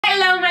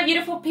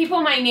beautiful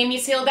people, my name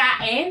is Hilda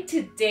and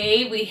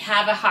today we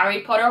have a Harry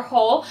Potter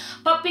haul.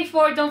 But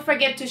before, don't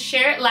forget to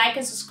share, like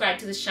and subscribe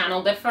to the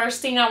channel. The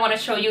first thing I want to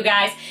show you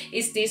guys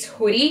is this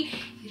hoodie.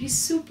 It is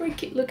super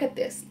cute. Look at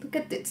this. Look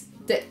at this.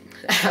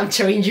 I'm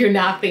showing you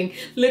nothing.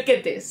 Look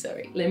at this.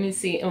 Sorry. Let me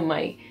see on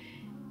my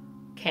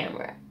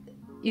camera.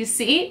 You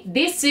see?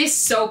 This is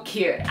so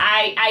cute.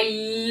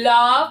 I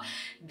love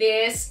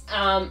this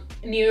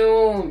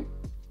new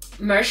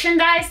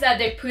merchandise that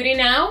they're putting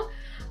out.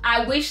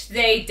 I wish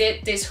they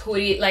did this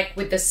hoodie like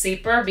with the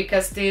zipper,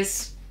 because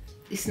this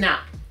is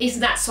not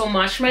so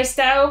much my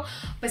style,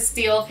 but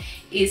still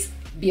is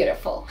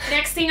beautiful.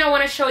 Next thing I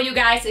want to show you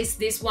guys is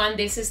this one.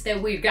 This is the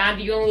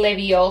Wingardium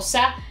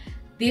Leviosa.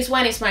 This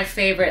one is my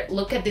favorite.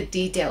 Look at the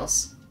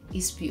details.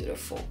 It's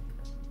beautiful.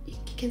 You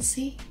can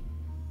see.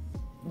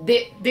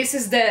 This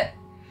is the,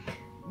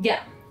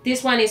 yeah,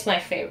 this one is my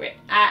favorite.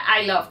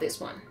 I love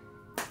this one.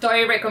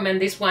 Totally recommend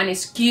this one.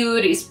 It's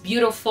cute, it's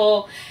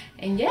beautiful.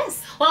 And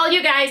yes, well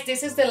you guys,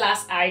 this is the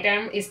last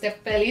item. It's the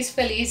Feliz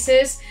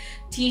Felices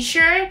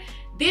t-shirt.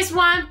 This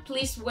one,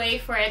 please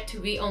wait for it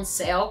to be on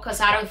sale, because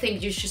I don't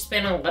think you should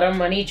spend a lot of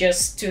money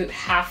just to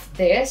have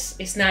this.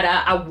 It's not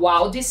a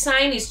wow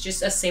design, it's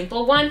just a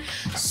simple one.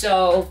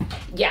 So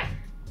yeah,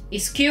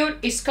 it's cute,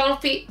 it's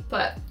comfy,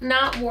 but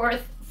not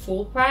worth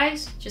full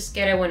price. Just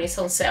get it when it's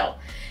on sale.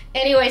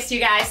 Anyways, you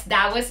guys,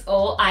 that was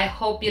all. I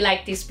hope you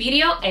liked this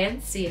video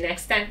and see you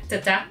next time.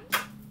 Ta-ta.